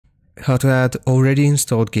how to add already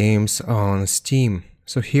installed games on Steam.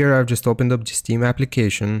 So here I've just opened up the Steam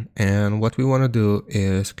application, and what we want to do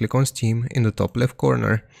is click on Steam in the top left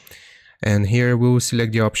corner, and here we will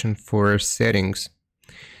select the option for settings.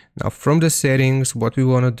 Now from the settings, what we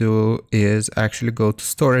want to do is actually go to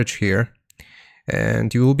storage here,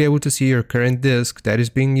 and you will be able to see your current disk that is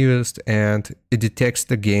being used, and it detects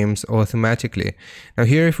the games automatically. Now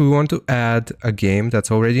here, if we want to add a game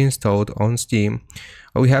that's already installed on Steam,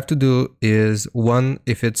 what we have to do is,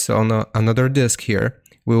 if it's on another disk here,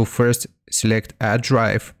 we will first select add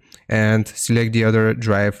drive and select the other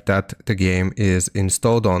drive that the game is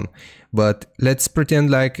installed on. But let's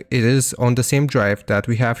pretend like it is on the same drive that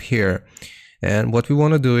we have here. And what we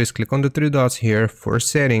want to do is click on the three dots here for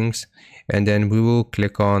settings, and then we will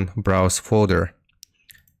click on browse folder.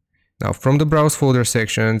 Now from the browse folder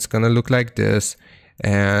section, it's gonna look like this.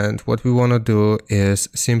 And what we want to do is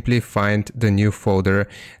simply find the new folder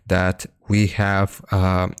that we have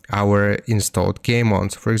our installed game on.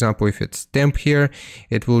 So for example, if it's temp here,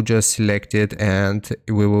 it will just select it, and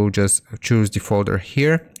we will just choose the folder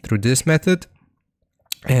here through this method.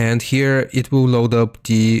 And here it will load up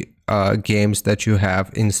the games that you have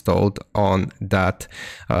installed on that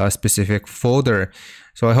specific folder.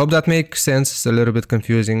 So I hope that makes sense. It's a little bit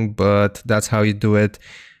confusing, but that's how you do it.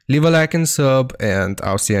 Leave a like and sub, and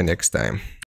I'll see you next time.